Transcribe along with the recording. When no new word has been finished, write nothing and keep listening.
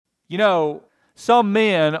You know, some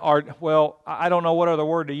men are, well, I don't know what other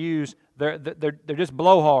word to use. They're just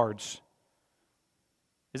blowhards.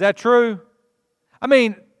 Is that true? I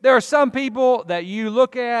mean, there are some people that you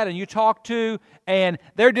look at and you talk to, and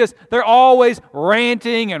they're always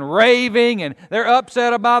ranting and raving, and they're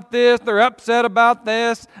upset about this, they're upset about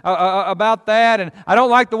this, about that, and I don't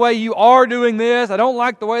like the way you are doing this, I don't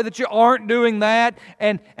like the way that you aren't doing that,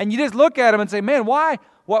 and you just look at them and say, man, why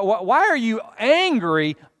are you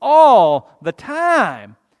angry all the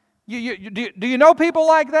time? Do you know people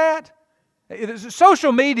like that?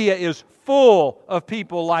 Social media is full of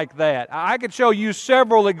people like that. I could show you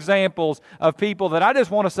several examples of people that I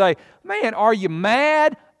just want to say, man, are you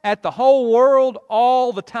mad at the whole world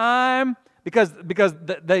all the time? Because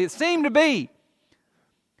they seem to be.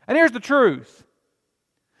 And here's the truth.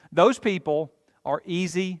 Those people are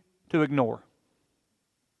easy to ignore.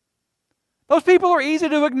 Those people are easy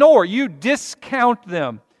to ignore. You discount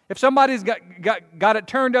them. If somebody's got it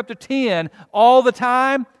turned up to 10 all the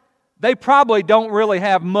time, they probably don't really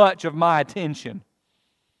have much of my attention.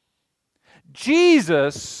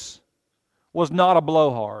 Jesus was not a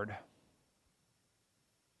blowhard.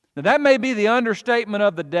 Now that may be the understatement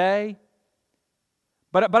of the day,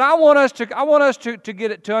 but I want us to get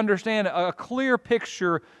it to understand a clear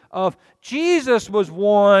picture of Jesus was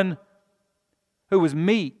one who was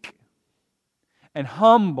meek and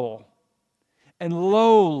humble and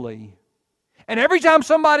lowly. And every time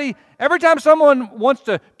someone wants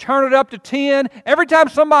to turn it up to 10, every time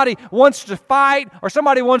somebody wants to fight or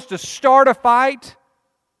somebody wants to start a fight,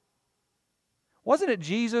 wasn't it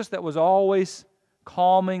Jesus that was always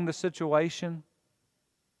calming the situation?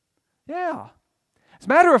 Yeah. As a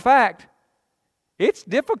matter of fact, it's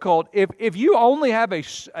difficult if you only have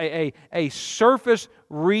a surface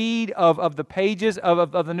read of the pages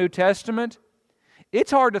of the New Testament.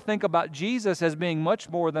 It's hard to think about Jesus as being much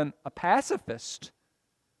more than a pacifist.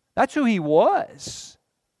 That's who He was.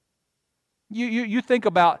 You think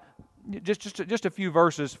about just a few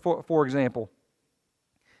verses, for example.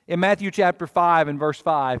 In Matthew chapter 5 and verse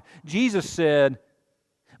 5, Jesus said,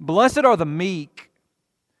 "Blessed are the meek,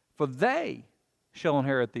 for they shall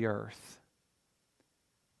inherit the earth."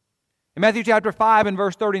 In Matthew chapter 5 and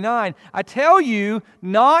verse 39, "I tell you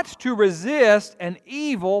not to resist an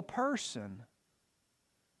evil person."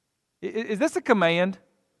 Is this a command?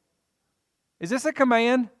 Is this a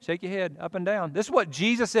command? Shake your head up and down. This is what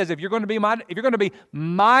Jesus says. If you're going to be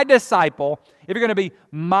my disciple, if you're going to be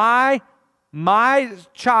my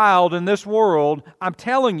child in this world, I'm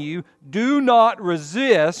telling you, do not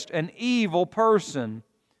resist an evil person.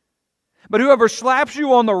 But whoever slaps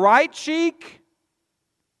you on the right cheek,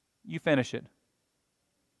 you finish it.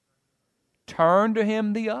 Turn to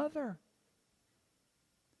him the other.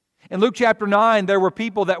 In Luke chapter 9, there were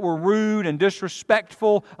people that were rude and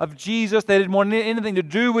disrespectful of Jesus. They didn't want anything to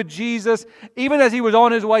do with Jesus, even as He was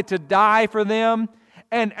on His way to die for them.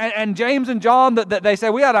 And James and John, they say,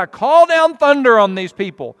 we ought to call down thunder on these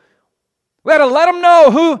people. We ought to let them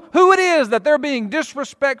know who it is that they're being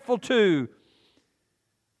disrespectful to.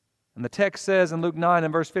 And the text says in Luke 9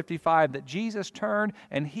 and verse 55 that Jesus turned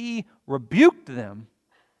and He rebuked them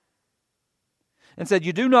and said,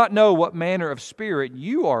 "You do not know what manner of spirit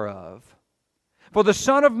you are of. For the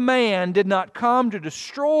Son of Man did not come to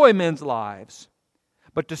destroy men's lives,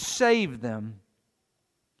 but to save them."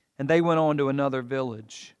 And they went on to another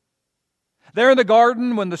village. There in the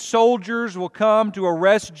garden, when the soldiers will come to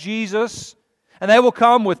arrest Jesus, and they will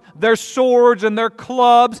come with their swords and their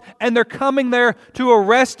clubs, and they're coming there to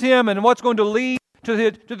arrest Him, and what's going to lead to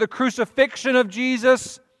the crucifixion of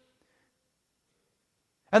Jesus.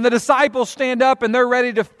 And the disciples stand up and they're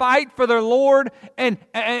ready to fight for their Lord. And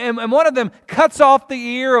one of them cuts off the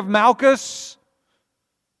ear of Malchus.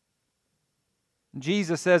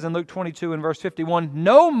 Jesus says in Luke 22 and verse 51,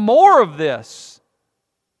 "No more of this."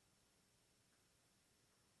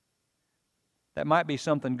 That might be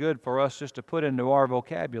something good for us just to put into our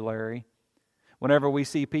vocabulary. Whenever we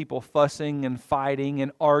see people fussing and fighting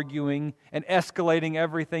and arguing and escalating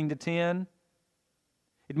everything to 10.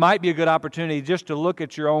 It might be a good opportunity just to look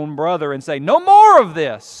at your own brother and say, "No more of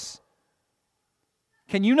this.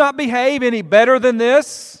 Can you not behave any better than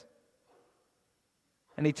this?"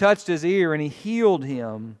 And He touched his ear and He healed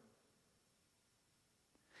him.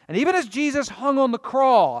 And even as Jesus hung on the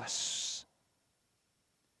cross,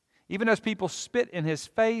 even as people spit in His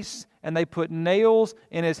face and they put nails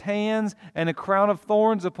in His hands and a crown of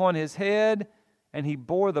thorns upon His head, and He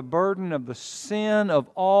bore the burden of the sin of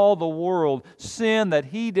all the world, sin that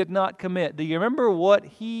He did not commit. Do you remember what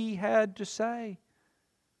He had to say?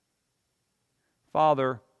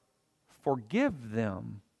 "Father, forgive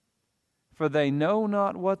them, for they know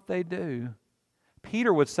not what they do.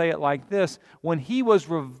 Peter would say it like this: when he was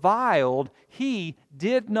reviled, he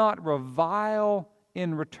did not revile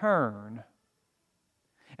in return.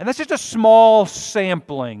 And that's just a small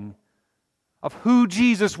sampling of who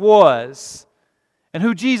Jesus was and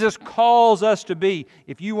who Jesus calls us to be.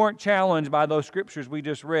 If you weren't challenged by those scriptures we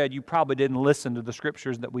just read, you probably didn't listen to the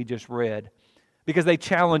scriptures that we just read, because they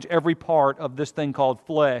challenge every part of this thing called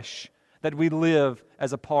flesh that we live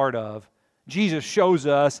as a part of. Jesus shows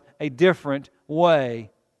us a different way.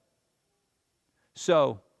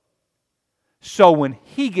 So when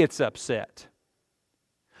He gets upset,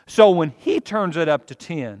 so when He turns it up to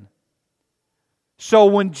 10, so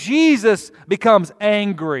when Jesus becomes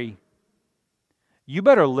angry, you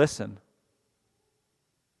better listen.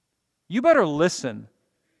 You better listen.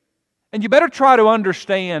 And you better try to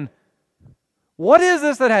understand, what is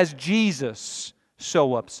this that has Jesus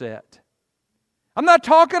so upset? I'm not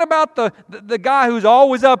talking about the guy who's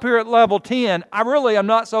always up here at level 10. I'm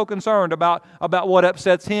not so concerned about what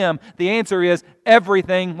upsets him. The answer is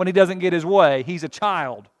everything when he doesn't get his way. He's a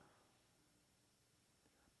child.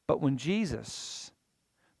 But when Jesus,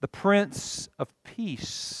 the Prince of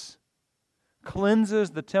Peace, cleanses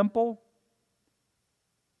the temple,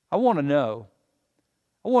 I want to know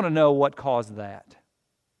what caused that.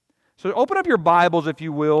 So open up your Bibles, if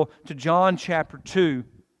you will, to John chapter 2.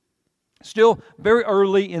 Still very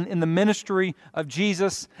early in the ministry of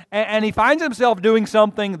Jesus, and He finds Himself doing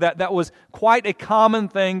something that was quite a common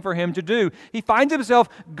thing for Him to do. He finds Himself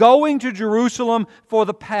going to Jerusalem for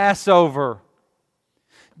the Passover.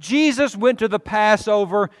 Jesus went to the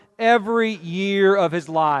Passover every year of His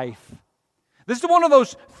life. This is one of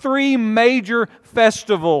those three major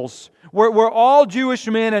festivals where all Jewish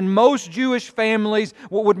men and most Jewish families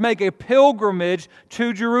would make a pilgrimage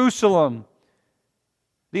to Jerusalem.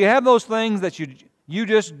 Do you have those things that you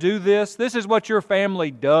just do this? This is what your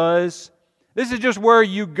family does. This is just where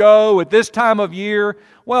you go at this time of year.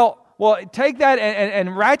 Well, take that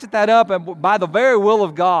and ratchet that up by the very will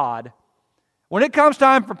of God. When it comes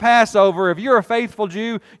time for Passover, if you're a faithful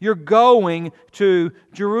Jew, you're going to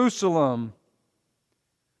Jerusalem.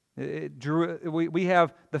 We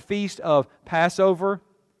have the feast of Passover.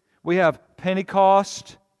 We have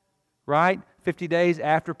Pentecost, right? 50 days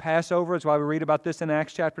after Passover. That's why we read about this in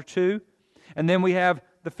Acts chapter 2. And then we have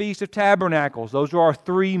the Feast of Tabernacles. Those are our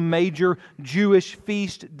three major Jewish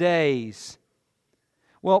feast days.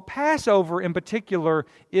 Well, Passover in particular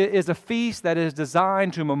is a feast that is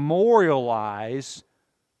designed to memorialize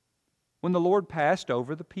when the Lord passed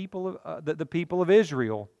over the people of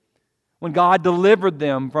Israel, when God delivered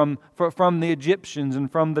them from the Egyptians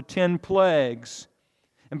and from the 10 plagues,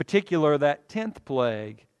 in particular that 10th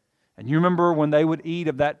plague. And you remember when they would eat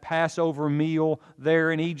of that Passover meal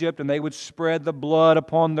there in Egypt, and they would spread the blood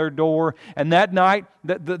upon their door. And that night,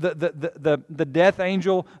 the death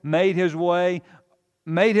angel made his way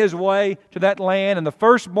to that land, and the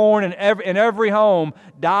firstborn in every home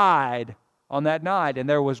died on that night. And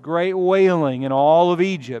there was great wailing in all of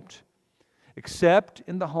Egypt, except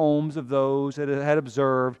in the homes of those that had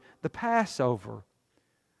observed the Passover.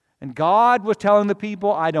 And God was telling the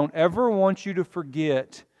people, I don't ever want you to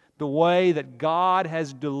forget the way that God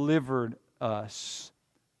has delivered us.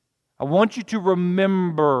 I want you to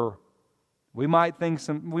remember. We might find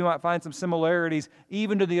some similarities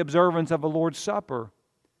even to the observance of the Lord's Supper.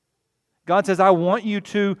 God says, I want you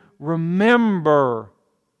to remember.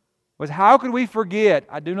 How could we forget?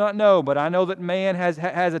 I do not know, but I know that man has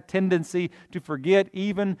a tendency to forget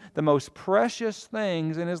even the most precious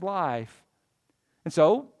things in his life. And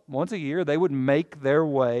so, once a year, they would make their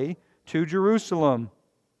way to Jerusalem.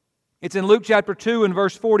 It's in Luke chapter 2 and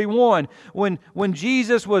verse 41. When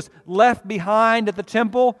Jesus was left behind at the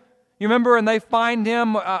temple, you remember, and they find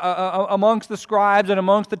Him amongst the scribes and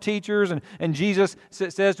amongst the teachers, and Jesus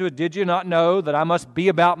says to it, did you not know that I must be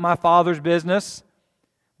about my Father's business?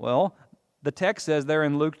 Well, the text says there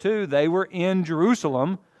in Luke 2, they were in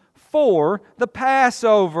Jerusalem for the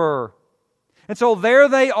Passover. And so there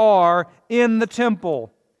they are in the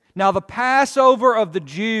temple. Now the Passover of the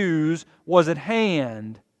Jews was at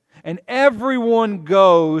hand, and everyone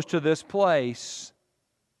goes to this place,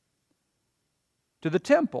 to the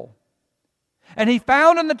temple. And He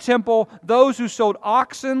found in the temple those who sold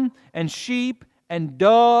oxen and sheep and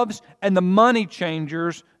doves and the money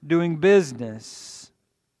changers doing business.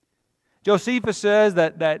 Josephus says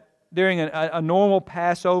that during a normal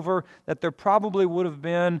Passover, that there probably would have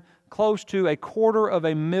been close to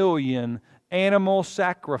 250,000 animal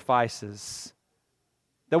sacrifices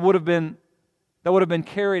that would have been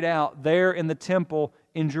carried out there in the temple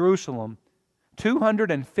in Jerusalem.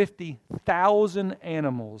 250,000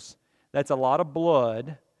 animals That's a lot of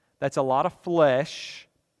blood. That's a lot of flesh.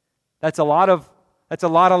 That's a lot of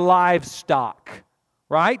livestock,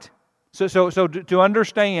 right? So to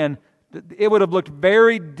understand, it would have looked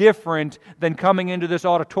very different than coming into this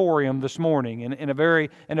auditorium this morning in a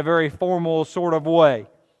very formal sort of way.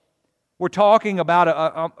 We're talking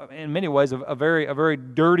about in many ways a very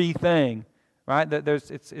dirty thing, right?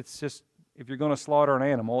 It's just, if you're going to slaughter an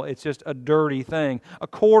animal, it's just a dirty thing.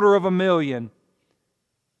 250,000.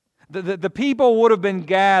 The people would have been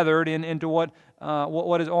gathered into what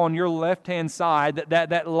is on your left-hand side,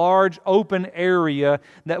 that large open area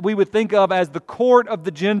that we would think of as the court of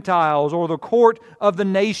the Gentiles or the court of the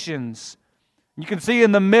nations. You can see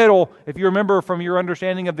in the middle, if you remember from your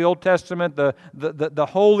understanding of the Old Testament, the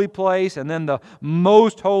holy place and then the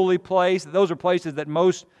most holy place. Those are places that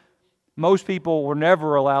most people were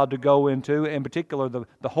never allowed to go into, in particular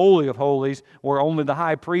the Holy of Holies, where only the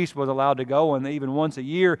high priest was allowed to go, and even once a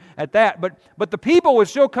year at that. But the people would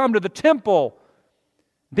still come to the temple.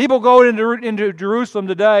 People go into Jerusalem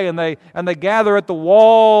today, and they gather at the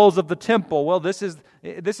walls of the temple. Well, this is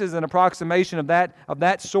an approximation of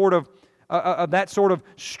that sort of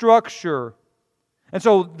structure. And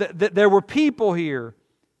so there were people here.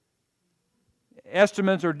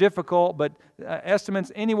 Estimates are difficult, but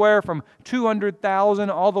estimates anywhere from 200,000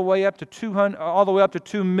 all the way up to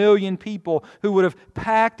 2 million people who would have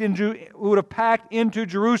packed into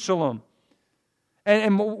Jerusalem.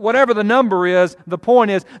 And whatever the number is, the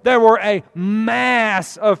point is there were a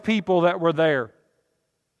mass of people that were there.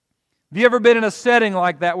 Have you ever been in a setting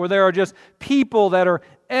like that where there are just people that are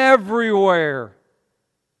everywhere?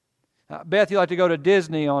 Beth, you like to go to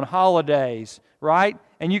Disney on holidays, right?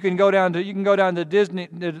 And you can go down to Disney,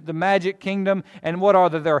 the Magic Kingdom, and what are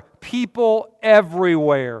there? There are people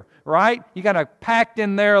everywhere, right? You kind of packed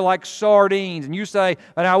in there like sardines, and you say,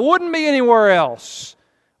 "And I wouldn't be anywhere else."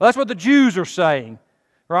 Well, that's what the Jews are saying,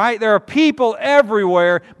 right? There are people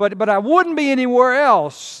everywhere, but I wouldn't be anywhere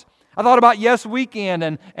else. I thought about Yes Weekend,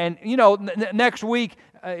 and next week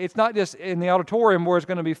it's not just in the auditorium where it's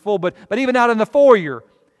going to be full, but even out in the foyer.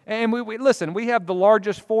 And we have the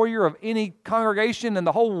largest foyer of any congregation in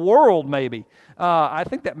the whole world, maybe. I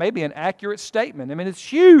think that may be an accurate statement. I mean, it's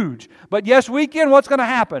huge. But Yes Weekend, what's going to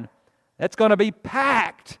happen? It's going to be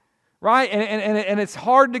packed, right? And it's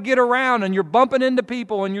hard to get around, and you're bumping into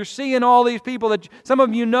people, and you're seeing all these people that some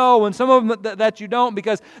of you know and some of them that you don't,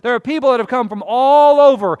 because there are people that have come from all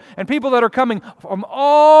over, and people that are coming from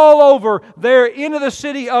all over there into the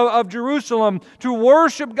city of Jerusalem to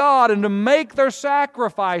worship God and to make their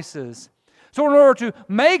sacrifices. So in order to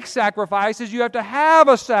make sacrifices, you have to have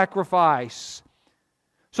a sacrifice.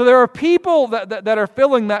 So there are people that are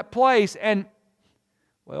filling that place, and,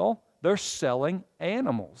 well, they're selling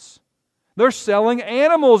animals. They're selling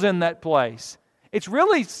animals in that place. It's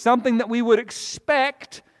really something that we would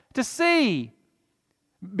expect to see.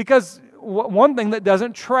 Because one thing that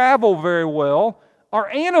doesn't travel very well are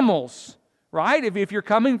animals, right? If you're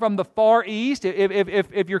coming from the Far East,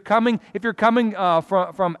 if you're coming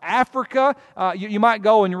from Africa, you might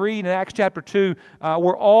go and read in Acts chapter 2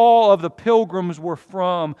 where all of the pilgrims were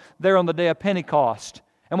from there on the day of Pentecost.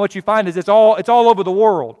 And what you find is it's all over the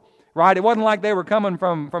world. Right? It wasn't like they were coming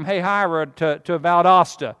from Hahira to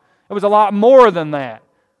Valdosta. It was a lot more than that.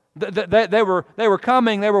 They were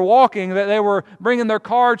coming, they were walking, they were bringing their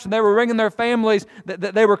carts, and they were bringing their families.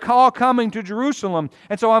 They were all coming to Jerusalem.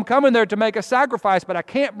 And so I'm coming there to make a sacrifice, but I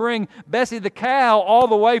can't bring Bessie the cow all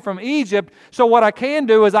the way from Egypt. So what I can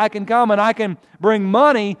do is I can come and I can bring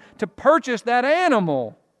money to purchase that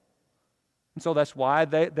animal. And so that's why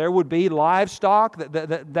there would be livestock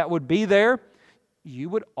that would be there. You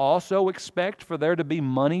would also expect for there to be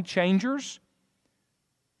money changers.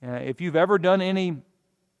 If you've ever done any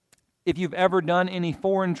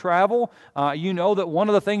foreign travel, you know that one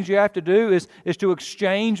of the things you have to do is to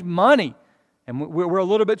exchange money. And we're a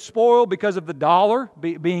little bit spoiled because of the dollar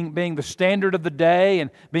being the standard of the day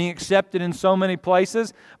and being accepted in so many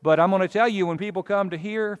places. But I'm going to tell you, when people come to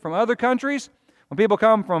here from other countries, when people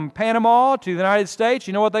come from Panama to the United States,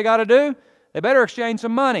 you know what they got to do? They better exchange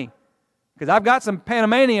some money. Because I've got some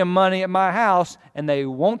Panamanian money at my house, and they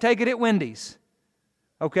won't take it at Wendy's.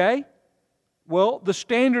 Okay? Well, the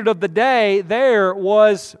standard of the day there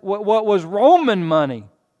was what was Roman money.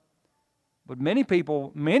 But many people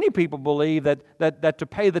believe that to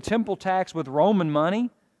pay the temple tax with Roman money,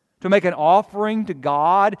 to make an offering to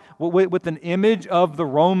God with an image of the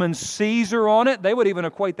Roman Caesar on it, they would even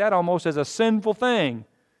equate that almost as a sinful thing.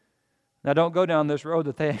 Now, don't go down this road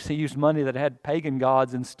that they actually used money that had pagan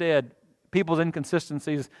gods instead. People's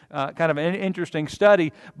inconsistencies, kind of an interesting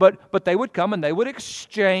study, but they would come and they would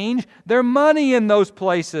exchange their money in those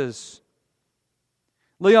places.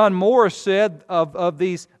 Leon Morris said of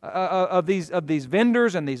these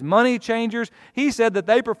vendors and these money changers, he said that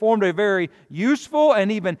they performed a very useful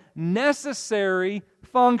and even necessary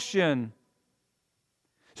function.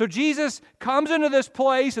 So Jesus comes into this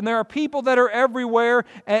place, and there are people that are everywhere,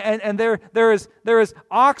 and there is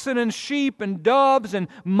oxen and sheep and doves and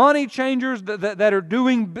money changers that are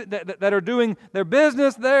doing their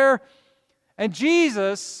business there. And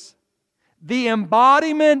Jesus, the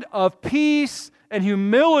embodiment of peace and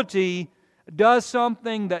humility, does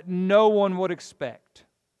something that no one would expect.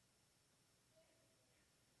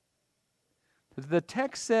 The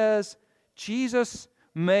text says Jesus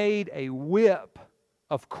made a whip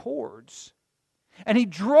of cords, and He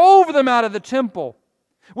drove them out of the temple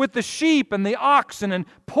with the sheep and the oxen, and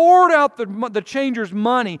poured out the changers'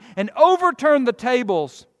 money, and overturned the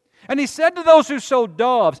tables. And He said to those who sold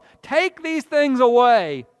doves, "Take these things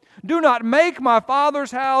away. Do not make my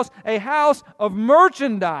Father's house a house of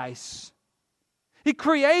merchandise." He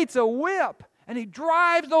creates a whip, and He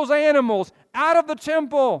drives those animals out of the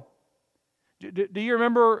temple. Do you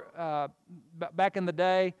remember back in the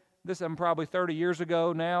day? This is probably 30 years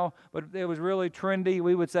ago now, but it was really trendy.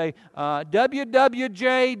 We would say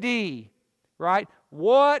WWJD, right?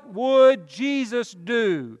 What would Jesus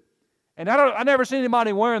do? And I never seen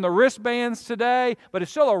anybody wearing the wristbands today, but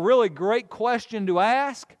it's still a really great question to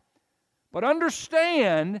ask. But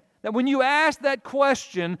understand that when you ask that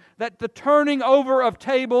question, that the turning over of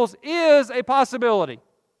tables is a possibility.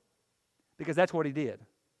 Because that's what He did.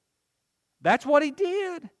 That's what He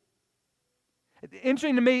did.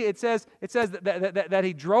 Interesting to me, it says that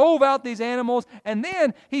He drove out these animals, and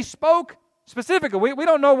then He spoke specifically. We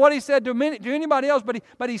don't know what He said to anybody else,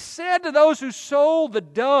 but he said to those who sold the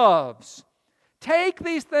doves, "Take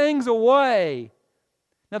these things away."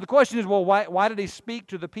 Now the question is, well, why did He speak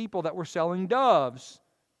to the people that were selling doves?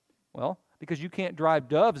 Well, because you can't drive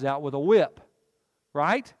doves out with a whip,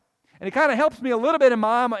 right? And it kind of helps me a little bit in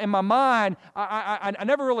my mind. I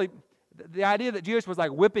never really, the idea that Jesus was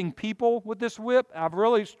like whipping people with this whip, I've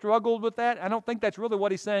really struggled with that. I don't think that's really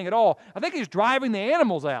what He's saying at all. I think He's driving the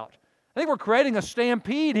animals out. I think we're creating a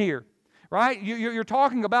stampede here, right? You're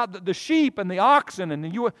talking about the sheep and the oxen,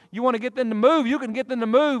 and you want to get them to move. You can get them to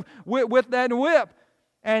move with that whip.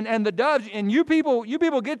 And the doves, and you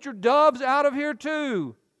people get your doves out of here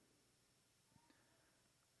too.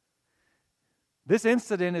 This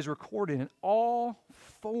incident is recorded in all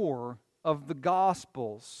 4 of the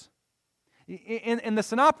Gospels. In the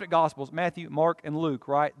Synoptic Gospels, Matthew, Mark, and Luke,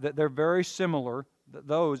 right? They're very similar.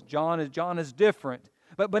 Those, John is different.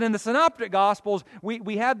 But in the Synoptic Gospels,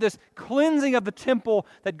 we have this cleansing of the temple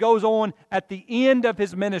that goes on at the end of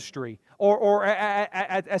His ministry, or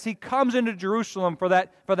as He comes into Jerusalem for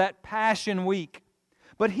that Passion Week.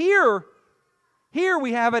 But here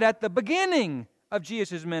we have it at the beginning of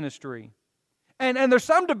Jesus' ministry. And there's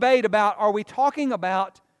some debate about, are we talking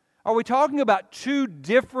about 2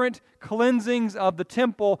 different cleansings of the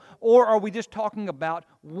temple, or are we just talking about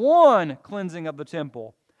one cleansing of the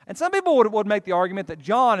temple? And some people would make the argument that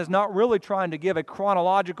John is not really trying to give a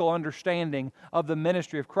chronological understanding of the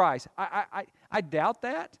ministry of Christ. I doubt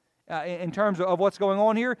that in terms of what's going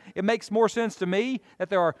on here. It makes more sense to me that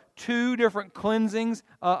there are 2 different cleansings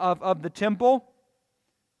of the temple.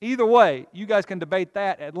 Either way, you guys can debate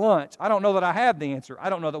that at lunch. I don't know that I have the answer. I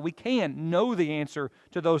don't know that we can know the answer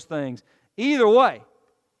to those things. Either way,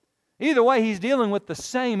 He's dealing with the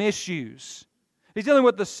same issues. He's dealing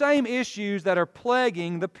with the same issues that are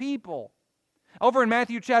plaguing the people. Over in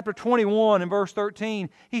Matthew chapter 21 and verse 13,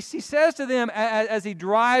 he says to them as He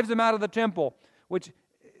drives them out of the temple, which,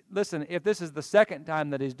 listen, if this is the second time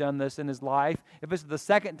that He's done this in His life, if this is the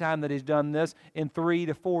second time that He's done this in 3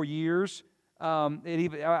 to 4 years,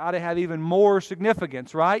 it ought to have even more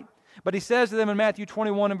significance, right? But He says to them in Matthew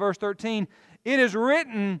 21 and verse 13, "It is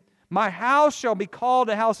written, my house shall be called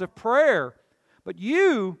a house of prayer, but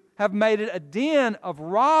you have made it a den of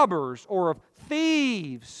robbers," or of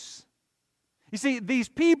thieves. You see, these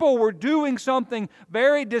people were doing something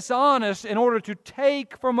very dishonest in order to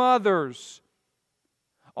take from others,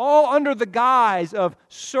 all under the guise of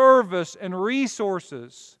service and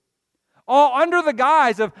resources, all under the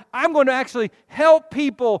guise of, I'm going to actually help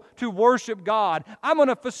people to worship God. I'm going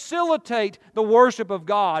to facilitate the worship of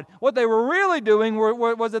God. What they were really doing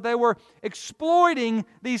was that they were exploiting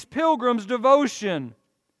these pilgrims' devotion,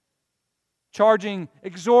 charging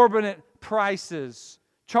exorbitant prices,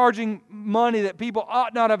 charging money that people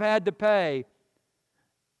ought not have had to pay.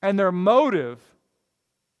 And their motive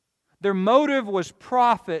was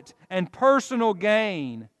profit and personal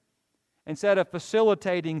gain instead of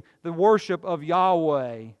facilitating the worship of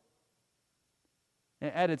Yahweh.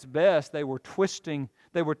 And at its best, they were twisting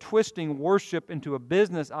They were twisting worship into a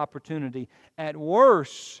business opportunity. At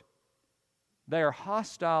worst, they are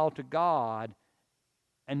hostile to God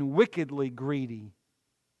and wickedly greedy.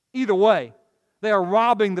 Either way, they are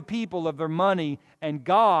robbing the people of their money and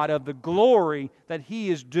God of the glory that He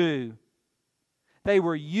is due. They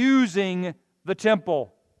were using the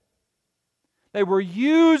temple. They were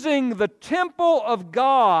using the temple of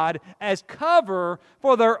God as cover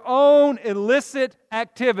for their own illicit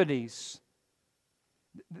activities.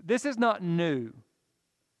 This is not new.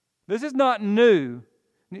 This is not new.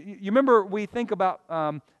 You remember we think about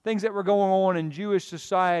things that were going on in Jewish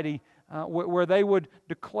society where they would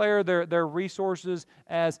declare their resources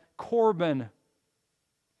as korban.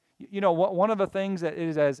 You know, one of the things that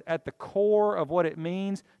is as at the core of what it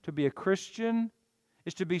means to be a Christian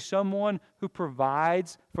is to be someone who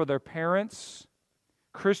provides for their parents.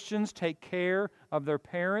 Christians take care of their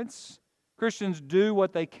parents. Christians do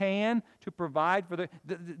what they can to provide for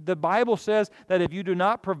the Bible says that if you do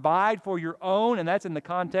not provide for your own, and that's in the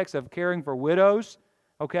context of caring for widows,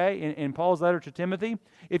 okay, in Paul's letter to Timothy,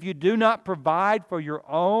 if you do not provide for your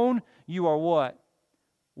own, you are what?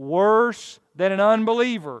 Worse than an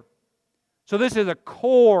unbeliever. So this is a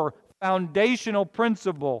core, foundational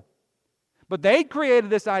principle. But they created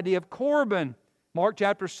this idea of korban. Mark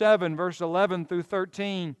chapter 7, verse 11 through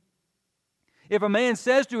 13. If a man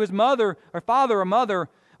says to his mother or father or mother,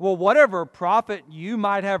 well, whatever profit you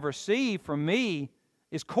might have received from me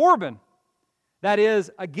is korban, that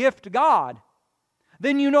is, a gift to God,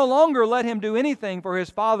 then you no longer let him do anything for his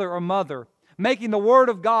father or mother, making the word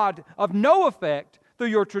of God of no effect through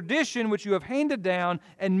your tradition which you have handed down,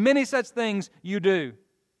 and many such things you do.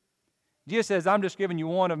 Jesus says, I'm just giving you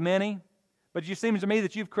one of many, but it seems to me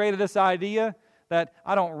that you've created this idea that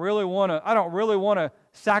I don't really want to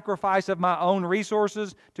sacrifice of my own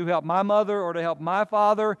resources to help my mother or to help my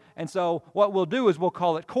father, and so what we'll do is we'll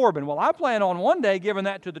call it korban. Well, I plan on one day giving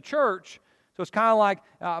that to the church, so it's kind of like,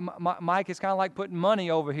 Mike, it's kind of like putting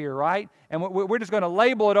money over here, right? And we're just going to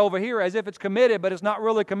label it over here as if it's committed, but it's not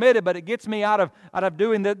really committed, but it gets me out of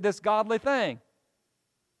doing this godly thing.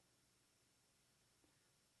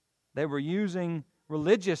 They were using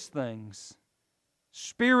religious things,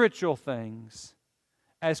 spiritual things,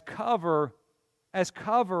 as cover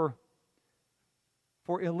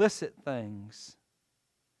for illicit things.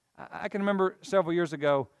 I can remember several years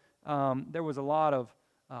ago, there was a lot of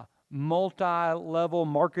multi-level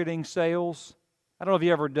marketing sales. I don't know if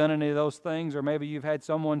you've ever done any of those things, or maybe you've had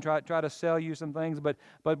someone try to sell you some things, but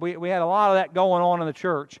we had a lot of that going on in the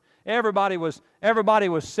church. Everybody was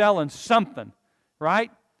selling something,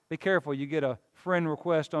 right? Be careful, you get a friend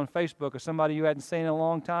request on Facebook of somebody you hadn't seen in a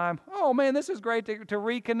long time. Oh man, this is great to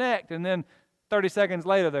reconnect. And then 30 seconds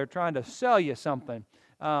later, they're trying to sell you something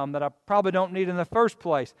that I probably don't need in the first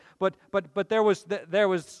place. But there was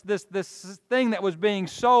this thing that was being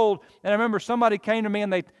sold, and I remember somebody came to me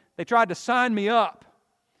and they tried to sign me up.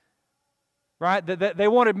 Right? They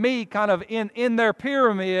wanted me kind of in their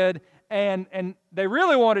pyramid, and they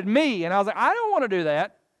really wanted me. And I was like, I don't want to do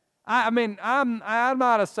that. I mean, I'm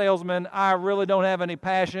not a salesman. I really don't have any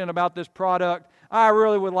passion about this product. I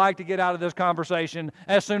really would like to get out of this conversation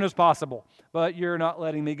as soon as possible, but you're not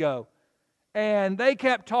letting me go. And they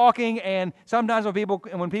kept talking, and sometimes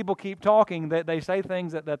when people keep talking, they say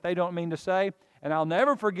things that they don't mean to say. And I'll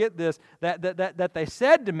never forget this, that they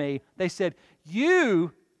said to me, they said,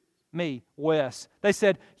 Wes, they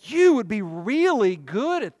said, you would be really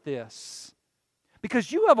good at this,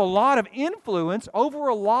 because you have a lot of influence over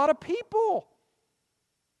a lot of people.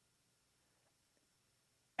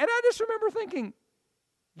 And I just remember thinking,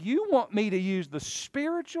 you want me to use the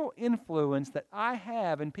spiritual influence that I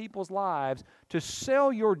have in people's lives to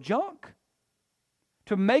sell your junk?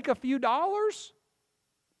 To make a few dollars?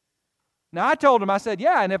 Now I told him, I said,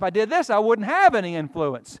 yeah, and if I did this, I wouldn't have any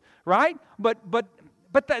influence, right? But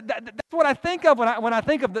that's what I think of when I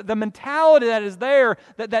think of the mentality that is there,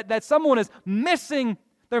 that someone is missing.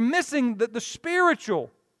 They're missing the spiritual.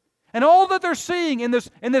 And all that they're seeing in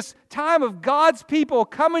this time of God's people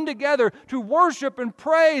coming together to worship and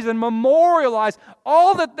praise and memorialize,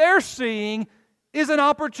 all that they're seeing is an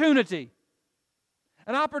opportunity.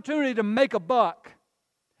 An opportunity to make a buck.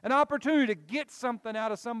 An opportunity to get something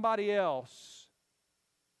out of somebody else.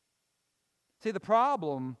 See, the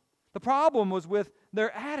problem was with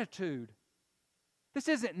their attitude. This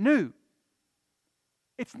isn't new.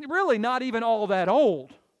 It's really not even all that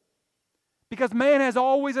old. Because man has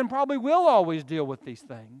always and probably will always deal with these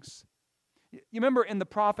things. You remember in the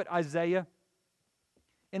prophet Isaiah?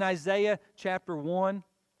 In Isaiah chapter 1?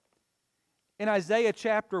 In Isaiah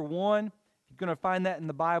chapter 1, you're going to find that in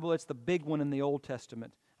the Bible. It's the big one in the Old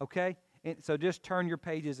Testament. Okay? So just turn your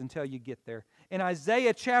pages until you get there. In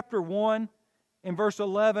Isaiah chapter 1, in verse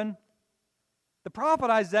 11, the prophet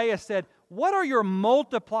Isaiah said, "What are your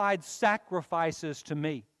multiplied sacrifices to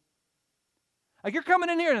me?" Like you're coming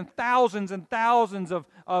in here and thousands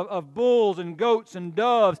of bulls and goats and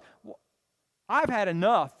doves. I've had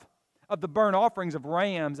enough of the burnt offerings of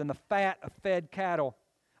rams and the fat of fed cattle.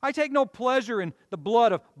 I take no pleasure in the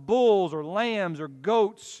blood of bulls or lambs or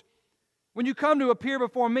goats. When you come to appear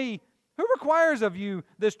before me, who requires of you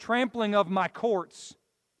this trampling of my courts?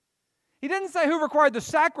 He didn't say who required the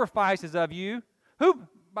sacrifices of you. Who,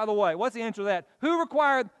 by the way, what's the answer to that? Who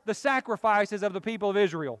required the sacrifices of the people of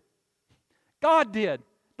Israel? God did.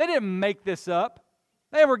 They didn't make this up.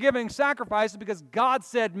 They were giving sacrifices because God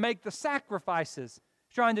said make the sacrifices.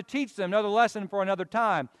 Trying to teach them another lesson for another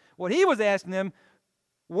time. What he was asking them,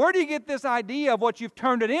 where do you get this idea of what you've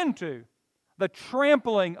turned it into? The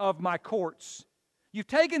trampling of my courts. You've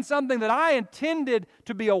taken something that I intended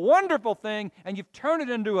to be a wonderful thing and you've turned it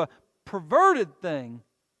into a perverted thing.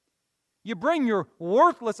 You bring your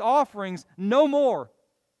worthless offerings no more.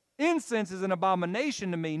 Incense is an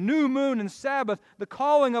abomination to me. New moon and Sabbath, the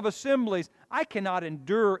calling of assemblies. I cannot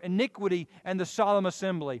endure iniquity and the solemn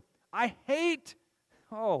assembly. I hate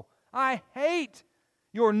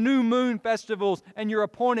your new moon festivals and your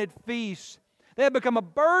appointed feasts. They have become a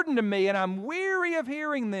burden to me, and I'm weary of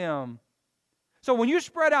hearing them. So when you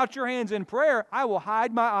spread out your hands in prayer, I will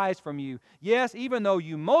hide my eyes from you. Yes, even though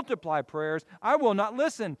you multiply prayers, I will not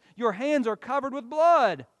listen. Your hands are covered with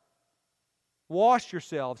blood. Wash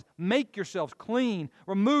yourselves, make yourselves clean,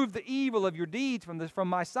 remove the evil of your deeds from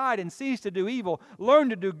my sight, and cease to do evil. Learn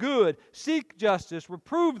to do good, seek justice,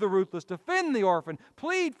 reprove the ruthless, defend the orphan,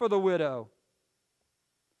 plead for the widow.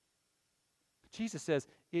 Jesus says,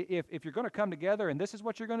 if you're going to come together and this is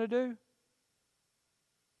what you're going to do,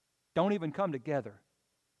 don't even come together.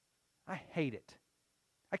 I hate it.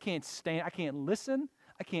 I can't listen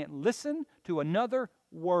to another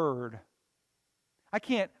word. I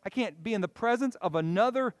can't be in the presence of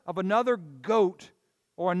another goat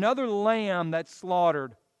or another lamb that's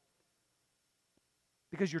slaughtered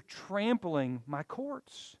because you're trampling my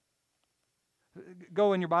courts.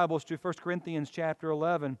 Go in your Bibles to 1 Corinthians chapter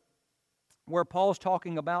 11, where Paul's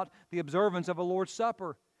talking about the observance of a Lord's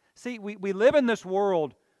Supper. See, we live in this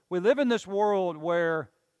world. We live in this world where,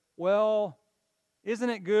 well, isn't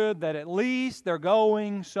it good that at least they're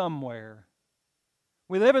going somewhere?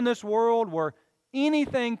 We live in this world where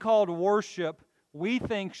anything called worship we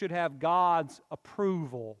think should have God's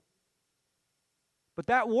approval. But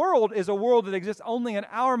that world is a world that exists only in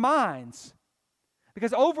our minds.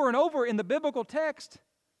 Because over and over in the biblical text,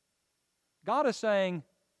 God is saying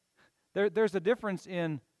there's a difference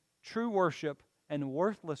in true worship and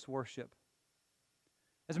worthless worship.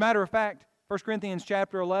 As a matter of fact, 1 Corinthians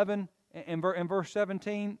chapter 11 and verse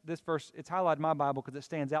 17, this verse, it's highlighted in my Bible because it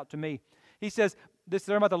stands out to me. He says, this is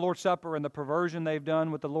about the Lord's Supper and the perversion they've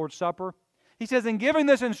done with the Lord's Supper. He says, in giving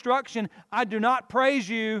this instruction, I do not praise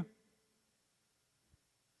you.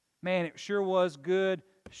 Man, it sure was good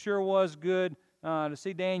to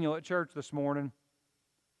see Daniel at church this morning.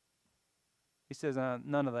 He says,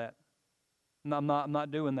 none of that. I'm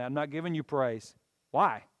not doing that. I'm not giving you praise.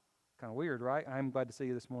 Why? Kind of weird, right? I'm glad to see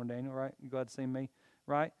you this morning, Daniel, right? You glad to see me,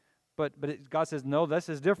 right? But God says, no, this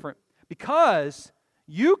is different. Because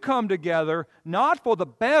you come together not for the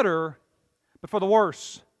better, but for the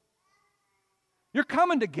worse. You're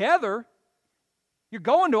coming together. You're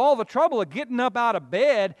going to all the trouble of getting up out of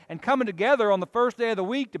bed and coming together on the first day of the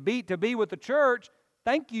week to be with the church.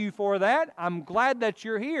 Thank you for that. I'm glad that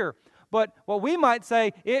you're here. But what we might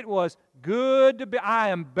say, it was good to be. I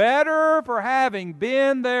am better for having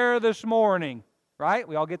been there this morning. Right?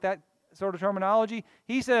 We all get that sort of terminology.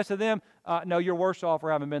 He says to them, no, you're worse off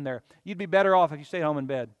for having been there. You'd be better off if you stayed home in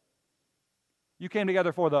bed. You came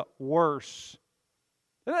together for the worse.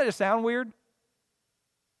 Doesn't that just sound weird?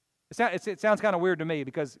 It sounds kind of weird to me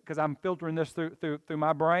because I'm filtering this through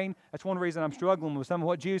my brain. That's one reason I'm struggling with some of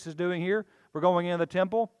what Jesus is doing here. We're going into the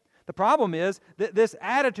temple. The problem is that this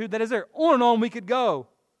attitude that is there, on and on we could go.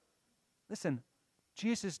 Listen,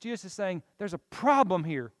 Jesus is saying there's a problem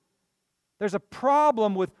here. There's a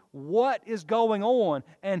problem with what is going on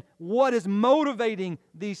and what is motivating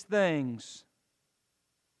these things.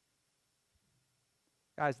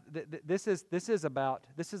 Guys, this is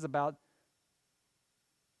about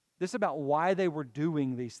why they were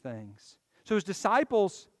doing these things. So his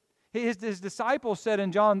disciples said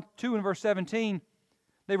in John 2 and verse 17,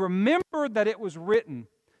 they remembered that it was written.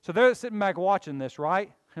 So they're sitting back watching this,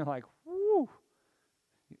 right? They're like, whoo.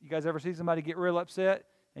 You guys ever see somebody get real upset?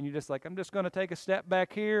 And you're just like, I'm just going to take a step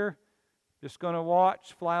back here. Just going to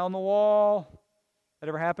watch, fly on the wall. That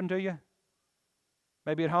ever happened to you?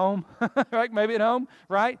 Maybe at home, right? Maybe at home,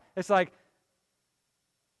 right? It's like,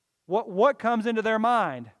 what comes into their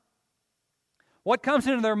mind? What comes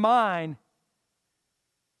into their mind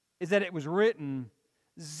is that it was written,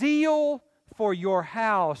 zeal for your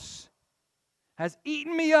house has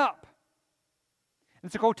eaten me up.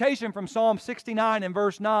 It's a quotation from Psalm 69 and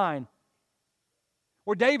verse 9,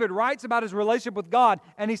 where David writes about his relationship with God,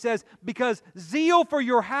 and he says, because zeal for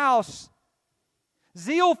your house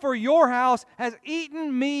has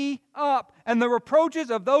eaten me up, and the reproaches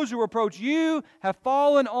of those who reproach you have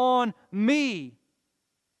fallen on me.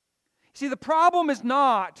 See, the problem is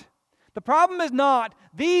not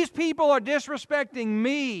these people are disrespecting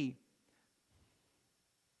me.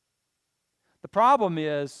 The problem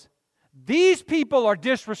is these people are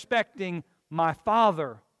disrespecting my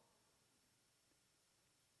Father.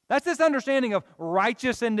 That's this understanding of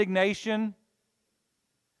righteous indignation.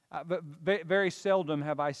 But very seldom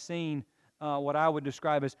have I seen what I would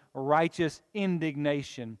describe as righteous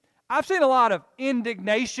indignation. I've seen a lot of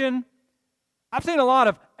indignation. I've seen a lot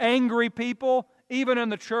of angry people, even in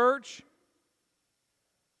the church,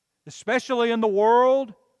 especially in the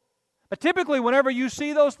world. But typically, whenever you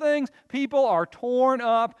see those things, people are torn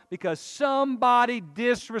up because somebody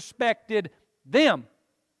disrespected them.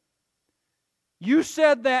 You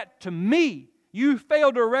said that to me. You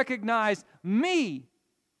failed to recognize me.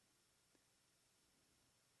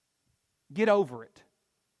 Get over it.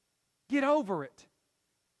 Get over it.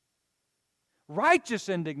 Righteous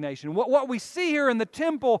indignation. What we see here in the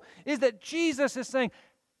temple is that Jesus is saying,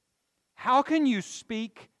 how can you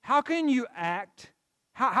speak? How can you act?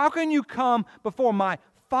 How can you come before my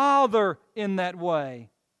Father in that way?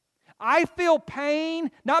 I feel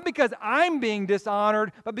pain, not because I'm being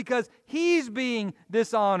dishonored, but because He's being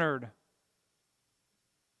dishonored.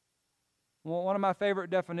 Well, one of my favorite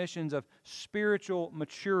definitions of spiritual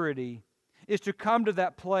maturity is to come to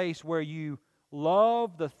that place where you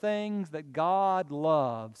love the things that God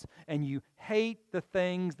loves and you hate the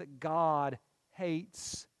things that God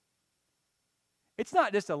hates. It's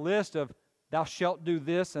not just a list of thou shalt do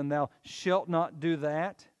this and thou shalt not do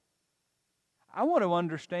that. I want to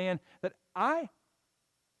understand that I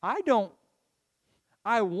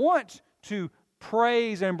want to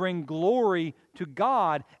praise and bring glory to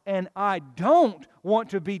God, and I don't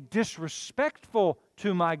want to be disrespectful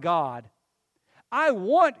to my God. I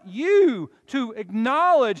want you to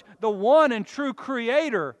acknowledge the one and true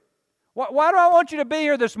Creator. Why do I want you to be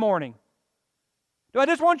here this morning? Do I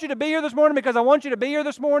just want you to be here this morning because I want you to be here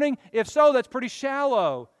this morning? If so, that's pretty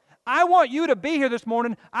shallow. I want you to be here this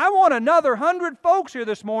morning. I want another 100 folks here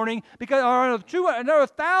this morning, because or another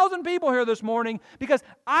 1,000 people here this morning, because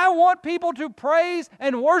I want people to praise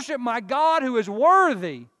and worship my God who is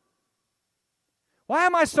worthy. Why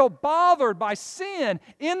am I so bothered by sin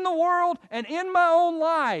in the world and in my own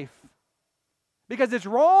life? Because it's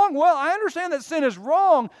wrong? Well, I understand that sin is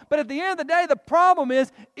wrong, but at the end of the day, the problem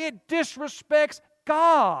is it disrespects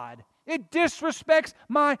God. It disrespects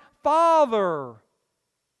my Father.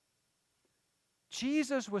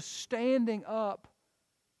 Jesus was standing up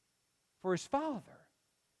for His Father.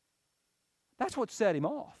 That's what set Him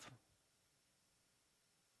off.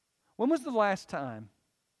 When was the last time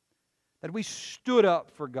that we stood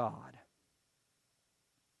up for God?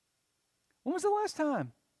 When was the last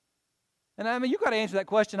time? And I mean, you've got to answer that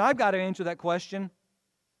question. I've got to answer that question.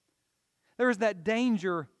 There is that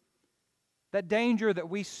danger that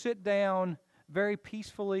we sit down very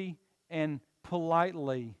peacefully and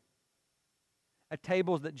politely at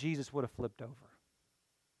tables that Jesus would have flipped over.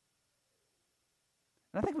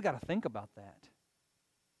 And I think we've got to think about that.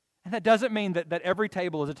 And that doesn't mean that every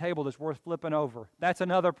table is a table that's worth flipping over. That's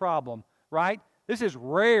another problem, right? This is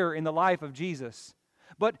rare in the life of Jesus.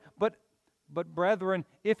 But brethren,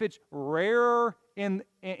 if it's rarer in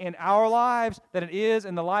our lives than it is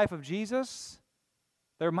in the life of Jesus,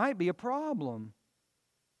 there might be a problem.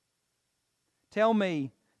 Tell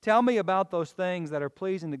me about those things that are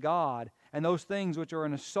pleasing to God and those things which are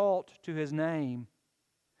an assault to His name.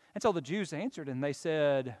 And so the Jews answered, and they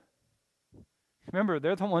said, remember,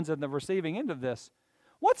 they're the ones at the receiving end of this.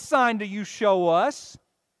 What sign do you show us?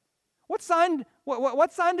 What sign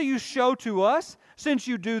do you show to us since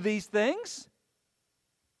you do these things?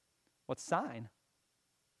 What sign?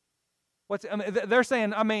 They're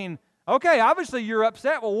saying, okay, obviously you're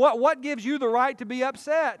upset. Well, what gives you the right to be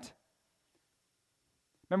upset?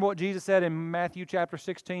 Remember what Jesus said in Matthew chapter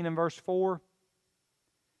 16 and verse 4?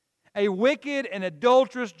 A wicked and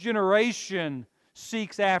adulterous generation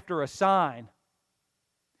seeks after a sign,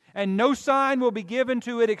 and no sign will be given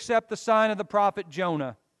to it except the sign of the prophet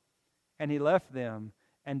Jonah. And he left them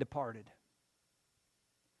and departed.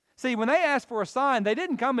 See, when they asked for a sign, they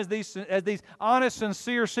didn't come as these honest,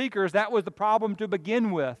 sincere seekers. That was the problem to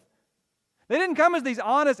begin with. They didn't come as these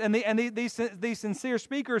honest and these sincere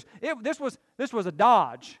speakers. This was a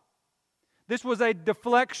dodge. This was a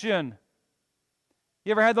deflection.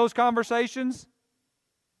 You ever had those conversations?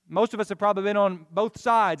 Most of us have probably been on both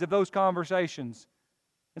sides of those conversations.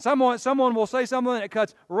 And someone will say something that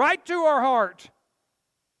cuts right to our heart.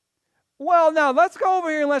 Well, now let's go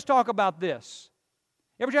over here and let's talk about this.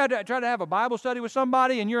 You ever try to have a Bible study with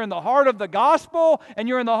somebody and you're in the heart of the gospel and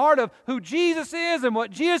you're in the heart of who Jesus is and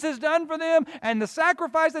what Jesus has done for them and the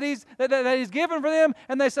sacrifice that He's given for them,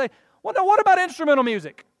 and they say, well, now what about instrumental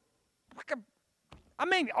music? I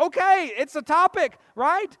mean, okay, it's a topic,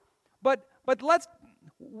 right? But let's,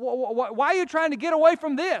 why are you trying to get away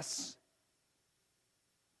from this?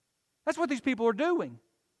 That's what these people are doing.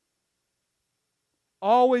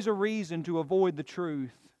 Always a reason to avoid the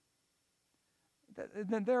truth.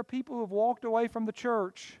 There are people who have walked away from the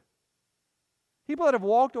church. People that have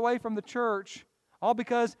walked away from the church all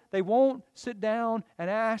because they won't sit down and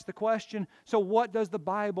ask the question, so what does the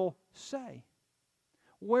Bible say?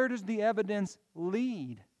 Where does the evidence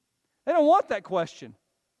lead? They don't want that question.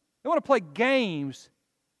 They want to play games.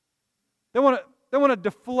 They want to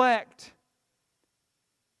deflect.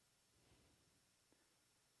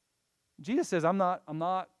 Jesus says, I'm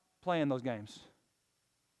not playing those games.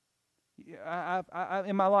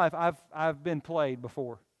 In my life, I've been played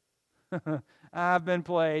before. I've been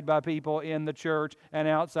played by people in the church and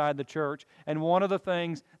outside the church. And one of the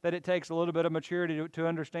things that it takes a little bit of maturity to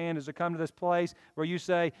understand is to come to this place where you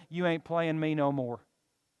say, you ain't playing me no more.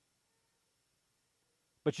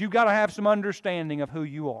 But you've got to have some understanding of who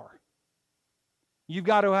you are. You've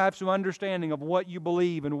got to have some understanding of what you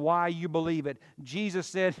believe and why you believe it. Jesus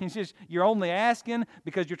said, you're only asking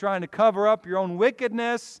because you're trying to cover up your own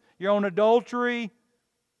wickedness, your own adultery.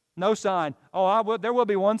 No sign. There will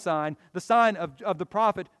be one sign, the sign of the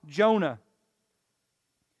prophet Jonah.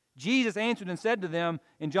 Jesus answered and said to them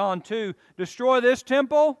in John 2, destroy this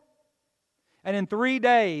temple, and in 3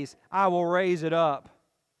 days I will raise it up.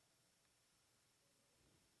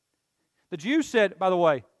 The Jews said, by the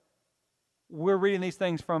way, we're reading these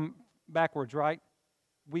things from backwards, right?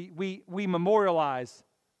 We memorialize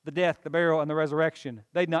the death, the burial, and the resurrection.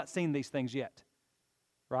 They'd not seen these things yet,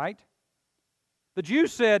 right? The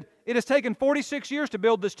Jews said, it has taken 46 years to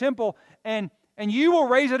build this temple, and you will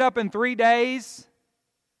raise it up in 3 days.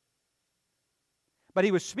 But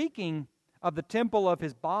he was speaking of the temple of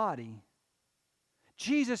his body.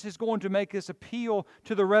 Jesus is going to make this appeal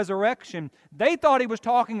to the resurrection. They thought he was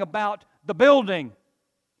talking about the building.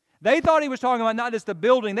 They thought he was talking about not just the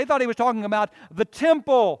building. They thought he was talking about the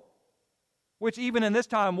temple, which even in this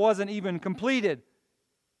time wasn't even completed.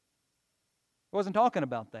 He wasn't talking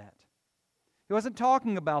about that. He wasn't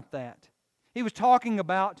talking about that. He was talking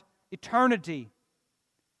about eternity.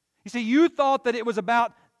 You see, you thought that it was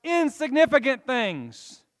about insignificant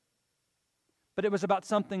things, but it was about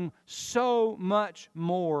something so much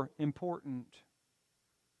more important.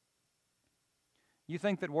 You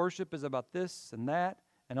think that worship is about this and that,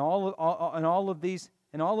 and all of these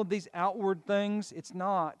outward things. It's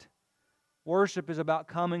not. Worship is about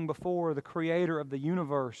coming before the Creator of the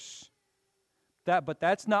universe. But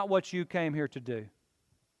that's not what you came here to do.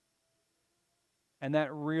 And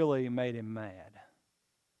that really made him mad.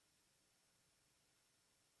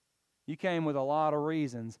 You came with a lot of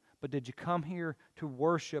reasons, but did you come here to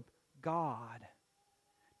worship God?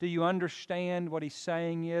 Do you understand what he's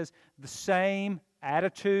saying is the same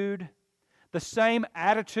attitude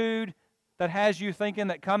that has you thinking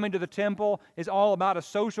that coming to the temple is all about a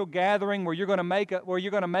social gathering where you're going to make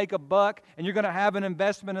a buck and you're going to have an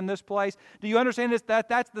investment in this place? Do you understand this?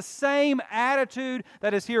 That's the same attitude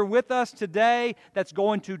that is here with us today that's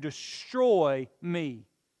going to destroy me.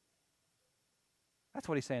 That's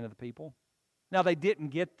what he's saying to the people. Now, they didn't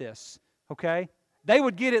get this, okay? They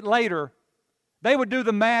would get it later. They would do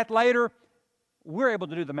the math later. We're able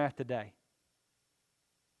to do the math today.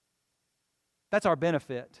 That's our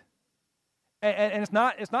benefit. And it's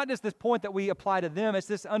not just this point that we apply to them, it's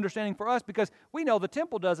this understanding for us, because we know the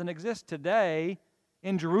temple doesn't exist today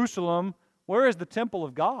in Jerusalem. Where is the temple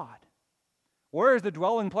of God? Where is the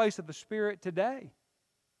dwelling place of the Spirit today?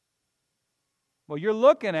 Well, you're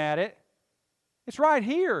looking at it. It's right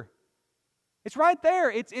here. It's right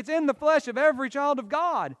there. It's in the flesh of every child of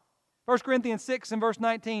God. 1 Corinthians 6 and verse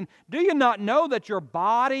 19. Do you not know that your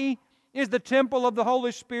body is the temple of the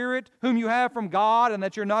Holy Spirit, whom you have from God, and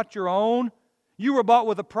that you're not your own? You were bought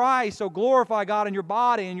with a price, so glorify God in your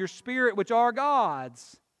body and your spirit, which are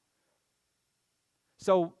God's.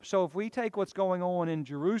 So if we take what's going on in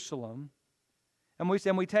Jerusalem, and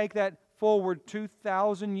we take that forward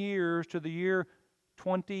 2,000 years to the year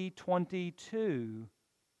 2022,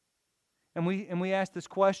 and we ask this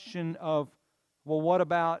question of, well, what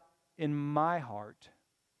about in my heart?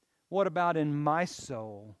 What about in my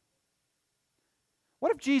soul?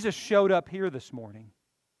 What if Jesus showed up here this morning?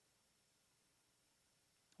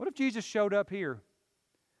 What if Jesus showed up here?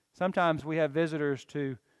 Sometimes we have visitors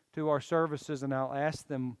to our services, and I'll ask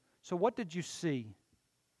them, so what did you see?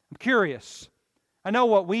 I'm curious. I know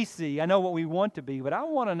what we see. I know what we want to be, but I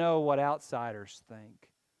want to know what outsiders think.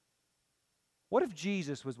 What if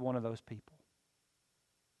Jesus was one of those people?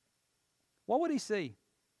 What would he see?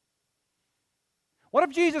 What if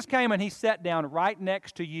Jesus came and he sat down right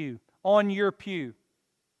next to you on your pew,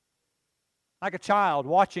 like a child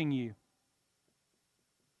watching you?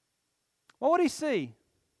 What would he see?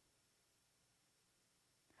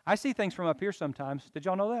 I see things from up here sometimes. Did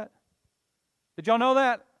y'all know that? Did y'all know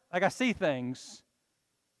that? Like I see things.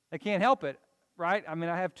 I can't help it, right? I mean,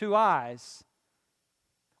 I have two eyes.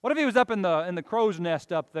 What if he was up in the crow's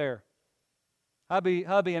nest up there? Hubby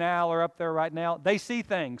and Al are up there right now. They see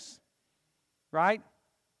things, right?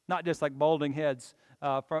 Not just like balding heads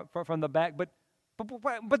from the back, but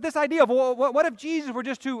this idea of what if Jesus were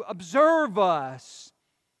just to observe us?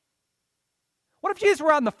 What if Jesus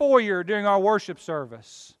were out in the foyer during our worship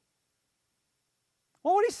service?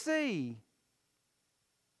 What would he see?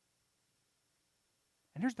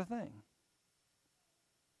 And here's the thing.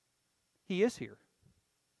 He is here.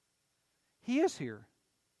 He is here.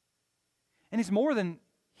 And he's more than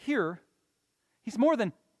here. He's more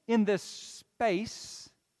than in this space.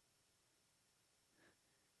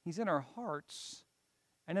 He's in our hearts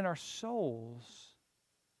and in our souls.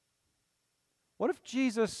 What if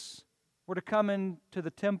Jesus were to come into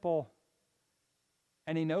the temple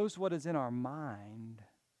and he knows what is in our mind?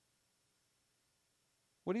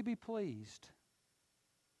 Would he be pleased?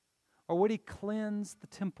 Or would he cleanse the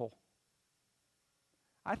temple?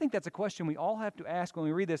 I think that's a question we all have to ask when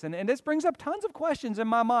we read this. And this brings up tons of questions in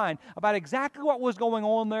my mind about exactly what was going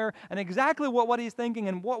on there and exactly what he's thinking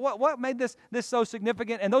and what made this so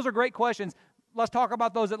significant. And those are great questions. Let's talk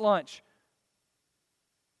about those at lunch.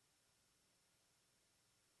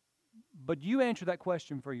 But you answer that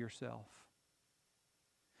question for yourself.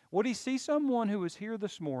 Would he see someone who is here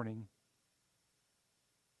this morning,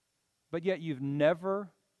 but yet you've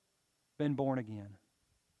never been born again?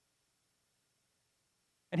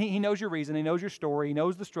 And he knows your reason, he knows your story, he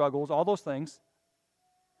knows the struggles, all those things.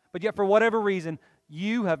 But yet for whatever reason,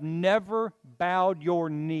 you have never bowed your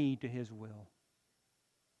knee to his will.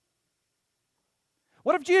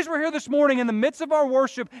 What if Jesus were here this morning in the midst of our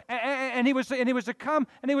worship and he was to come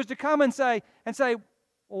and say,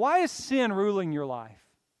 why is sin ruling your life?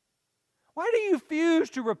 Why do you refuse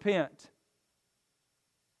to repent?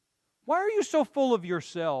 Why are you so full of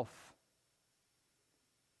yourself?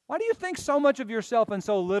 Why do you think so much of yourself and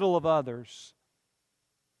so little of others?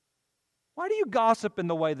 Why do you gossip in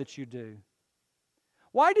the way that you do?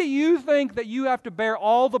 Why do you think that you have to bear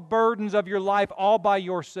all the burdens of your life all by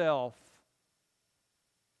yourself?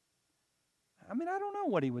 I mean, I don't know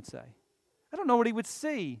what he would say. I don't know what he would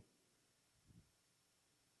see.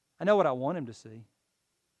 I know what I want him to see.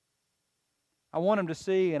 I want him to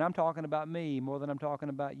see, and I'm talking about me more than I'm talking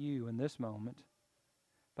about you in this moment.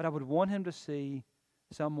 But I would want him to see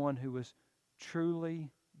someone who was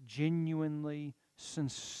truly, genuinely,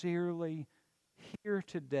 sincerely here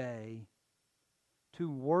today to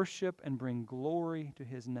worship and bring glory to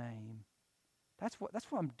his name. That's what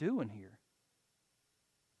I'm doing here.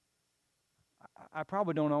 I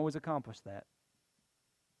probably don't always accomplish that,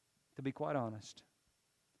 to be quite honest.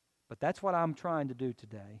 But that's what I'm trying to do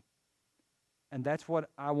today. And that's what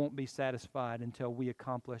I won't be satisfied until we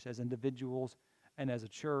accomplish as individuals and as a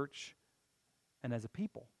church and as a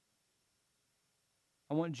people.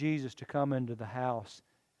 I want Jesus to come into the house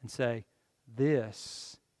and say,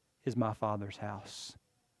 this is my Father's house.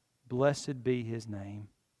 Blessed be his name.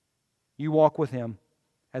 You walk with him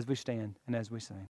as we stand and as we sing.